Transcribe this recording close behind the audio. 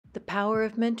power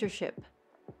of mentorship.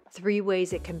 3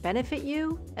 ways it can benefit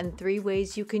you, and 3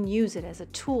 ways you can use it as a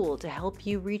tool to help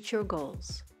you reach your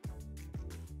goals.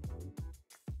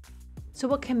 So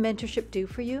what can mentorship do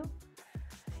for you?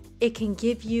 It can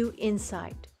give you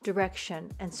insight, direction,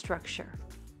 and structure.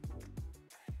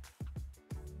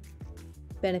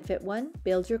 Benefit 1,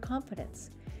 build your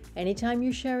confidence. Anytime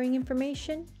you're sharing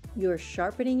information, you're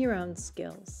sharpening your own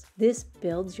skills. This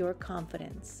builds your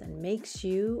confidence and makes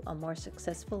you a more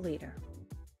successful leader.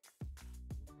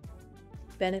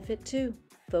 Benefit 2,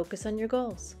 focus on your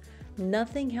goals.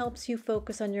 Nothing helps you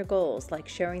focus on your goals like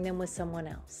sharing them with someone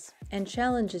else, and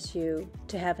challenges you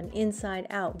to have an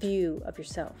inside-out view of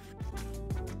yourself.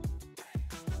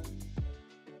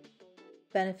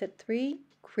 Benefit 3,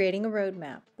 creating a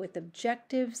roadmap with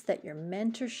objectives that your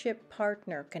mentorship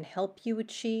partner can help you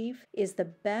achieve is the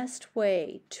best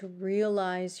way to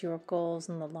realize your goals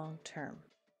in the long term.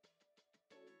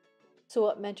 So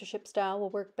what mentorship style will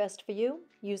work best for you?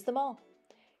 Use them all.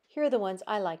 Here are the ones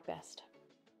I like best.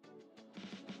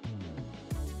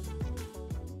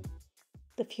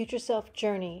 The Future Self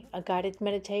Journey, a guided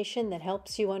meditation that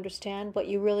helps you understand what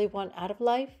you really want out of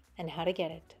life and how to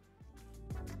get it.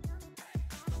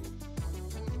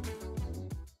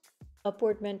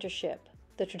 Upward Mentorship,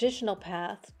 the traditional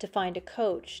path to find a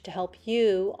coach to help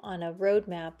you on a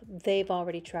roadmap they've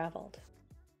already traveled.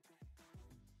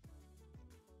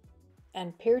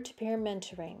 And peer-to-peer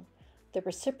mentoring, the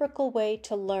reciprocal way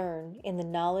to learn in the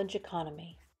knowledge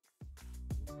economy.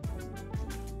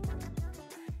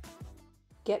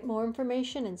 Get more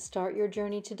information and start your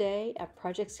journey today at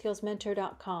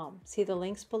projectskillsmentor.com. See the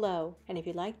links below, and if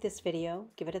you like this video,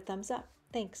 give it a thumbs up.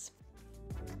 Thanks.